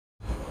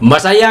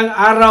Masayang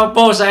araw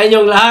po sa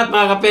inyong lahat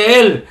mga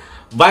ka-PL.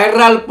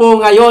 Viral po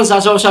ngayon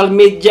sa social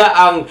media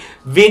ang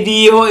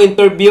video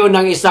interview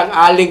ng isang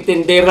aling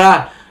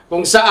tindera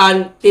kung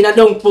saan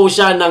tinanong po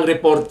siya ng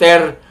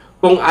reporter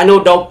kung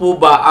ano daw po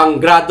ba ang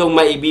gradong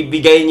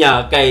maibibigay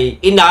niya kay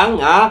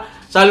Inang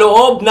sa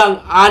loob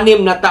ng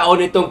 6 na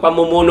taon itong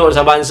pamumuno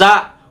sa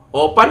bansa.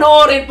 O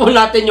panoorin po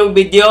natin yung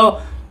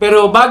video.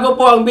 Pero bago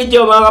po ang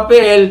video mga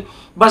ka-PL,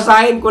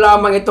 basahin ko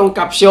lamang itong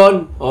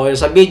caption. O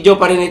sa video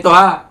pa rin ito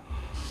ha.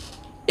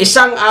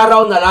 Isang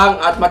araw na lang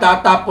at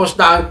matatapos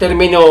na ang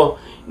termino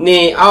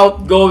ni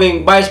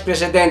outgoing Vice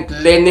President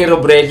Leni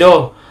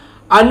Robredo.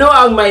 Ano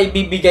ang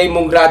maibibigay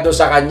mong grado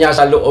sa kanya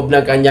sa loob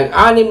ng kanyang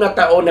 6 na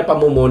taon na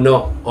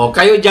pamumuno? O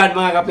kayo dyan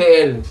mga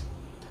ka-PL,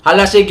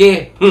 hala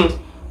sige,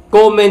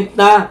 comment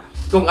na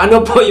kung ano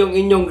po yung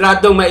inyong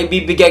gradong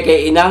maibibigay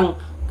kay Inang.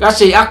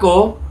 Kasi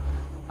ako,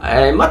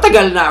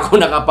 matagal na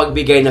ako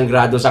nakapagbigay ng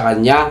grado sa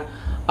kanya.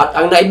 At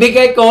ang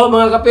naibigay ko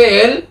mga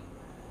ka-PL,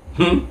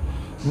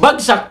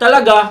 bagsak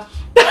talaga.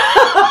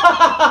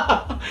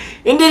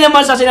 Hindi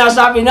naman sa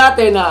sinasabi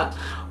natin na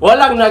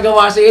walang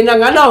nagawa si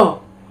Inang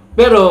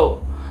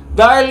Pero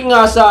dahil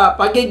nga sa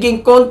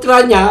pagiging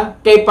kontra niya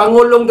kay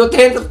Pangulong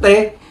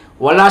Duterte,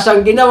 wala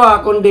siyang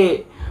ginawa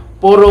kundi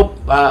puro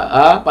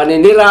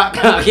paninira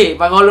kay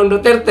Pangulong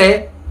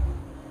Duterte.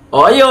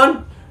 O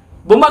ayun,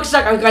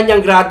 bumagsak ang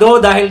kanyang grado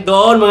dahil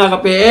doon mga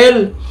ka-PL.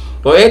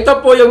 O ito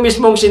po yung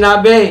mismong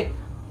sinabi.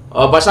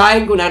 O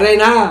basahin ko na rin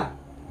ha.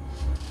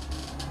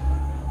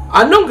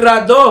 Anong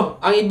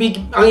grado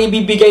ang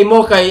ibibigay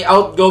mo kay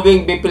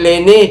outgoing VP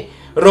Leni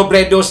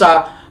Robredo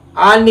sa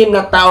 6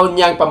 na taon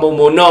niyang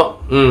pamumuno?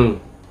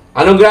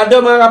 Anong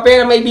grado mga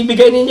kapera may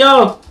ibibigay ninyo?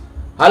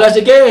 Hala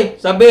sige,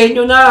 sabihin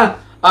nyo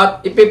na at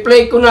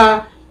ipi-play ko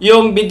na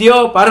yung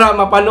video para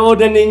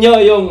mapanood na ninyo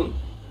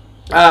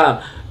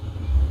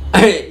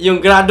yung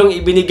gradong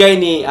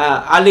ibinigay ni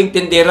aling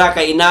tindera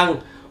kay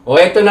Inang. O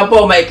eto na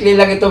po, maikli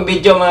lang itong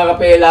video mga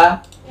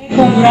kapela.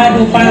 Kung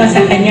grado para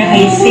sa kanya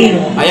ay 0.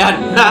 Ayan.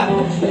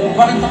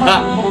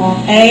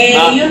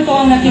 Yun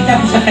po ang nakita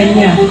ko sa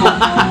kanya.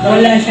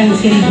 Wala siyang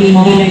silbi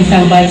bilang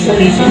isang vice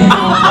president.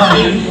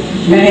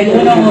 Dahil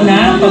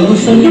unang-una, pag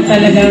gusto niya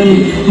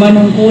talagang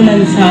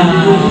manungkulan sa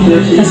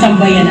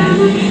sambayanan,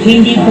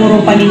 hindi puro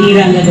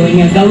paninira ang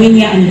gagawin niya. Gawin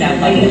niya ang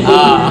dapat.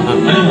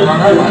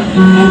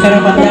 Ang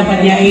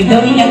karapat-dapat niya ay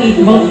gawin niya,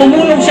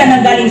 tumulong siya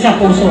ng galing sa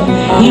puso.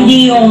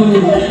 Hindi yung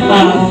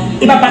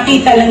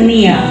ipapakita lang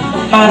niya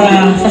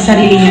para sa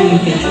sarili niyang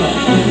intensyon.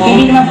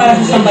 Hindi naman para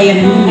sa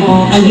sambayanan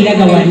ang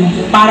ginagawa niya.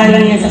 Para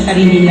lang yan sa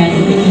sarili niyang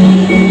intensyon.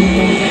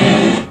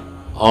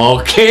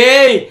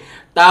 Okay!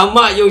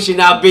 Tama yung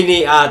sinabi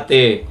ni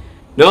ate.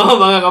 No,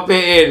 mga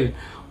ka-PL.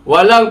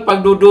 Walang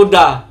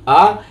pagdududa.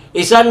 100%.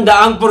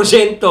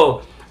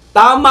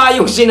 Tama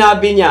yung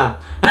sinabi niya.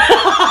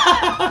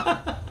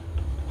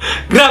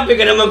 Grabe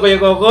ka naman, Kuya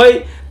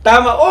Kokoy.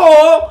 Tama.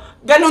 Oo,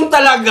 ganun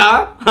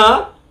talaga.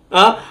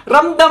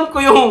 Ramdam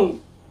ko yung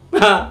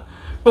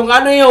kung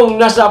ano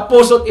yung nasa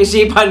puso't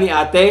isipan ni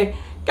ate.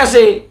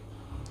 Kasi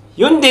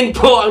yun din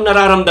po ang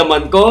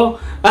nararamdaman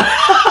ko.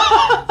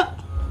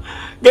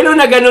 Ganun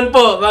na ganun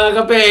po, mga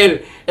ka-PL.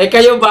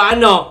 Kayo ba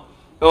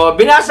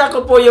binasa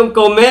ko po yung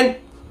comment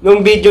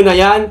nung video na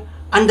yan.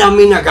 Ang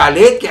dami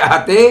nagalit kay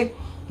ate.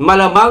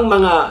 Malamang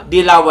mga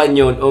dilawan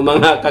yun o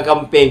mga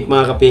kakamping,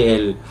 mga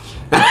ka-PL.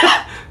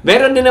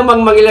 Meron din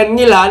namang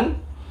mangilan-ngilan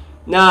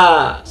na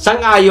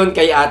sang-ayon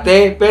kay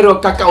ate,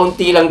 pero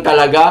kakaunti lang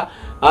talaga.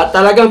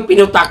 Talagang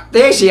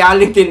pinutakte si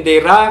aling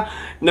tindera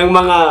ng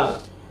mga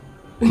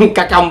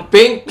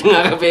kakamping,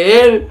 mga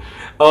ka-PL.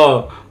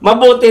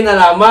 Mabuti na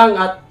lamang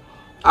at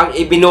ang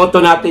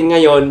ibinoto natin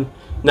ngayon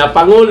na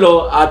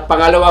Pangulo at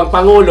pangalawang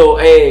Pangulo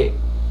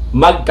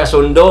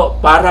magkasundo,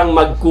 parang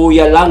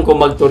magkuya lang kung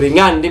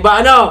magturingan. Di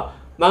ba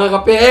mga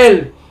ka-PL?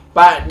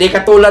 Di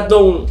katulad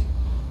nung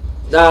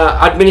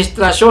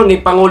administrasyon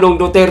ni Pangulong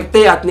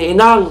Duterte at ni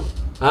Inang.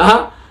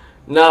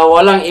 Na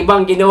walang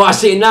ibang ginawa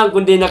si Inang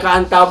kundi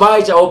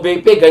nakaantabay sa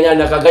OVP, ganyan,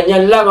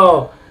 nakaganyan lang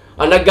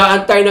ang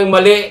nag-aantay ng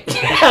mali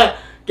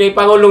kay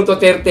Pangulong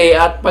Duterte.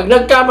 At pag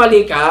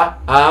nagkamali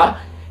ka,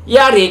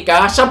 yari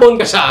ka, sabon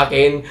ka sa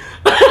akin.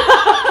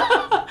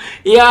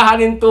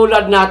 Iyahanin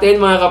tulad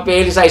natin mga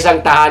ka-PL sa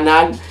isang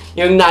tahanan,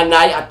 yung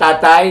nanay at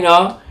tatay,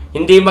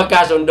 hindi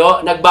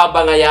magkasundo,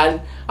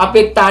 nagbabangayan,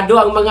 apektado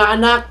ang mga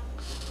anak.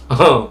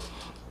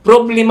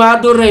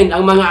 Problemado rin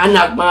ang mga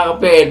anak, mga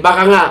ka-PL.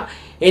 Baka nga,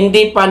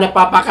 hindi pa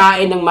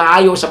napapakain ng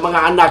maayos sa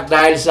mga anak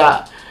dahil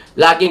sa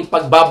laging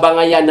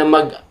pagbabangayan ng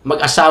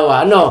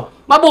mag-asawa.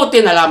 Mabuti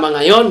na lamang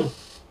ngayon.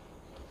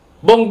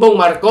 Bongbong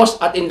Marcos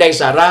at Inday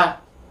Sara.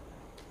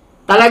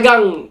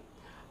 Talagang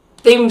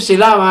team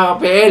sila mga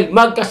ka-PL.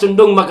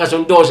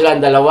 Magkasundo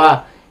silang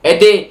dalawa.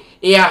 Di,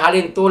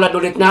 iyahalin tulad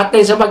ulit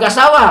natin sa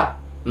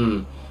mag-asawa.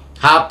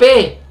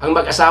 Happy ang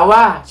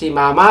mag-asawa, si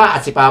mama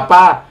at si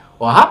papa.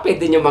 Happy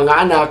din yung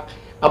mga anak.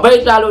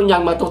 Abay, lalo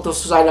niyang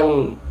matutususan ng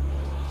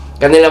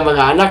kanilang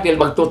mga anak dahil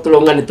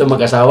magtutulungan ito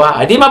mag-asawa.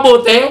 Di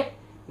mabuti?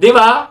 Di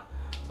ba?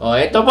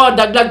 Ito po,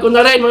 dagdag ko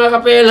na rin mga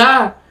ka-PL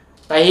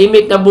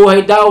tahimik na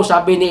buhay daw,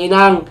 sabi ni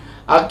Inang.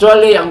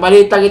 Actually, ang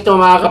balitang ito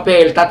mga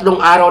kapel, 3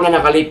 araw na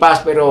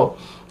nakalipas, pero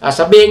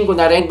sabihin ko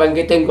na rin,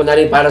 banggitin ko na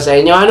rin para sa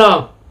inyo,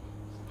 ano?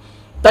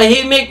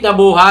 Tahimik na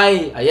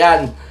buhay.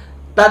 Ayan.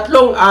 3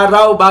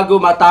 araw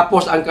bago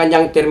matapos ang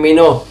kanyang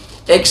termino.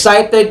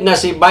 Excited na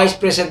si Vice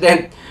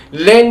President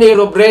Leni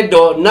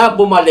Robredo na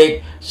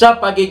bumalik sa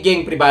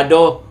pagiging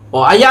pribado.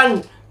 O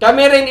ayan,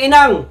 kami rin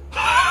Inang.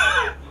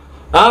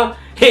 Ha?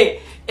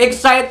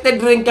 Excited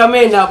rin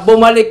kami na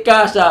bumalik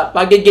ka sa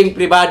pagiging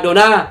pribado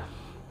na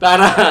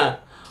para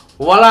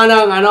wala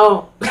nang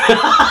ano.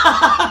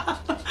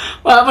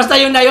 Basta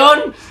yun na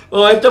yun.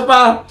 O ito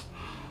pa,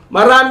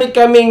 marami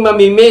kaming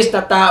mamimiss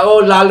na tao,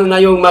 lalo na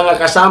yung mga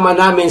kasama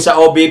namin sa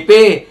OBP.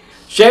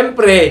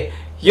 Siyempre,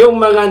 yung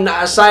mga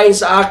na-assign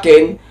sa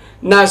akin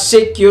na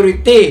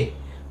security.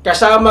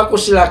 Kasama ko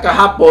sila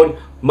kahapon,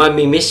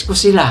 mamimiss ko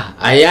sila.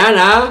 Ayan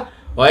ha.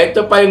 O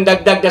ito pa yung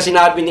dagdag na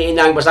sinabi ni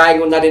Inang.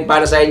 Basahin ko na rin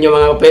para sa inyo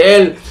mga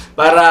PL.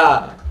 Para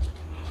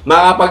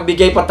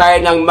makapagbigay pa tayo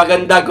ng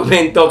maganda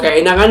komento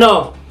kay Inang.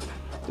 Ano?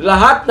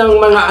 Lahat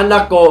ng mga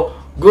anak ko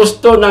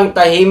gusto ng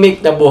tahimik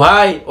na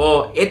buhay.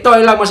 O ito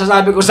lang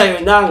masasabi ko sa iyo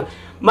Inang.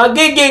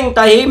 Magiging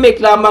tahimik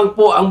lamang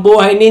po ang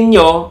buhay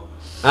ninyo.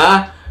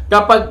 Ha?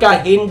 Kapag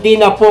hindi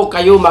na po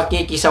kayo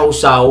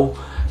makikisawsaw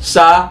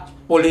sa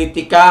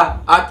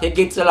politika at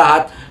higit sa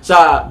lahat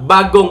sa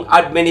bagong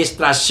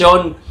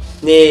administrasyon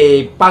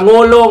ni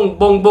Pangulong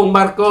Bongbong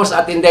Marcos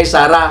at Inday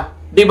Sara.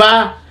 Di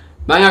ba?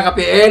 Mga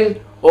ka-PL,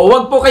 o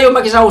wag po kayo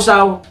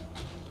makisawsaw.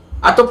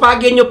 At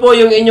tupagin nyo po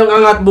yung inyong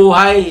angat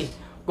buhay.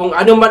 Kung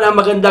ano man ang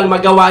magandang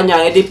magawa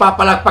niya, edi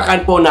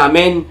papalakpakan po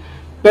namin.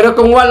 Pero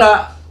kung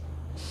wala,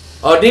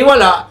 o di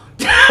wala.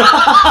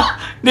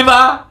 Di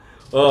ba?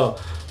 O.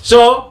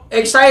 So,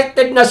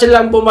 excited na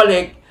silang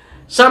bumalik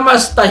sa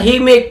mas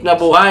tahimik na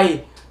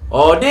buhay.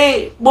 O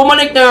di,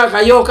 bumalik na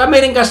nga kayo.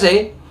 Kami rin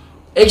kasi,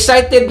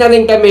 excited na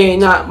rin kami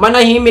na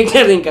manahimik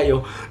na rin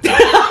kayo.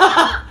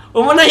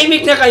 O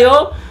manahimik na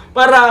kayo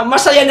para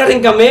masaya na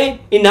rin kami.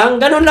 Inang,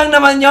 ganun lang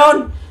naman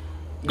yon.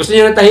 Gusto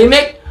niyo ng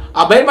tahimik?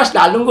 Abay, mas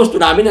lalong gusto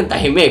namin ng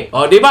tahimik.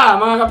 O, di ba,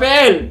 mga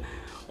kapel?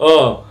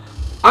 O,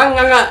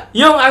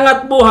 yung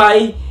angat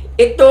buhay,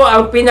 ito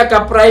ang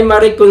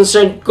pinaka-primary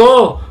concern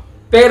ko.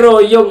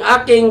 Pero yung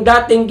aking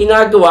dating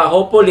ginagawa,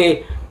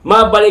 hopefully,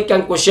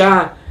 mabalikan ko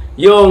siya.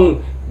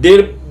 Yung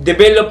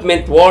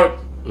development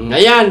work.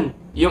 Ayan,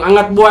 yung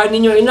angat buhay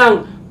ninyo,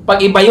 Inang,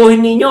 pag-ibayuhin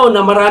ninyo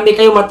na marami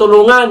kayong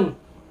matulungan.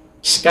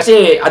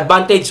 Kasi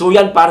advantage so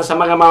yan para sa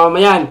mga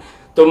mamamayan.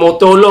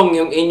 Tumutulong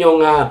yung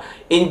inyong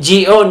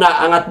NGO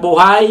na angat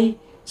buhay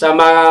sa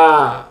mga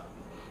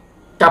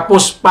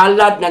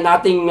kapuspalad na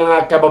nating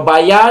mga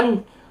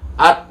kababayan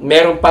at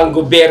meron pang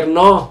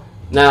gobyerno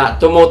na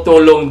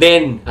tumutulong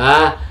din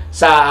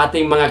sa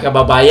ating mga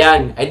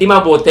kababayan. Ay di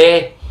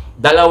mabuti,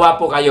 dalawa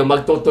po kayo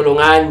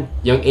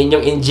magtutulungan, yung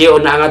inyong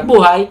NGO na angat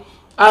buhay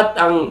at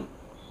ang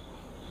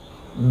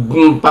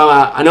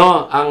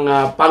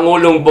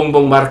Pangulong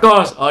Bongbong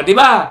Marcos. O, di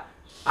ba?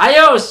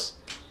 Ayos!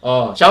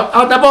 O, shout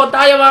out na po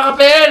tayo mga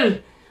kapel.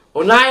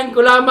 Unahin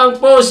ko lamang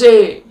po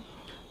si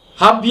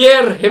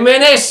Javier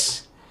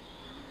Jimenez,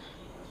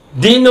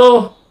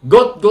 Dino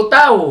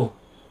Gotgotao,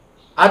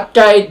 at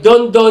kay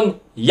Dondon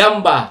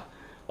Yamba.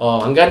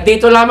 O, hanggang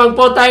dito lamang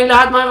po tayong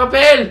lahat mga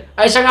kapel.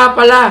 Ay, siya nga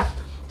pala,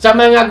 sa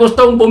mga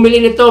gustong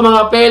bumili nito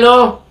mga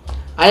pelo,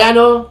 ayan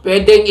o,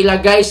 pwedeng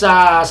ilagay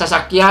sa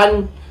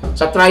sasakyan,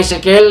 sa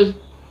tricycle,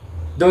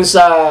 doon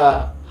sa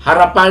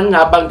harapan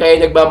habang kayo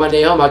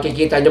nagmamaneho,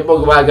 makikita nyo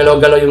po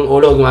gumagalaw-galaw yung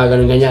ulo,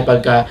 gumagalaw ganyan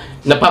pagka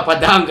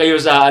napapadaan kayo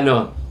sa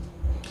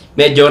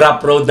medyo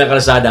rough road na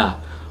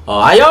kalsada. O,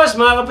 ayos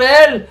mga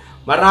kapel!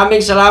 Maraming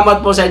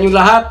salamat po sa inyong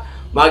lahat.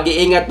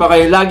 Mag-iingat pa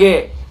kayo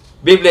lagi.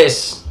 Be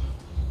blessed!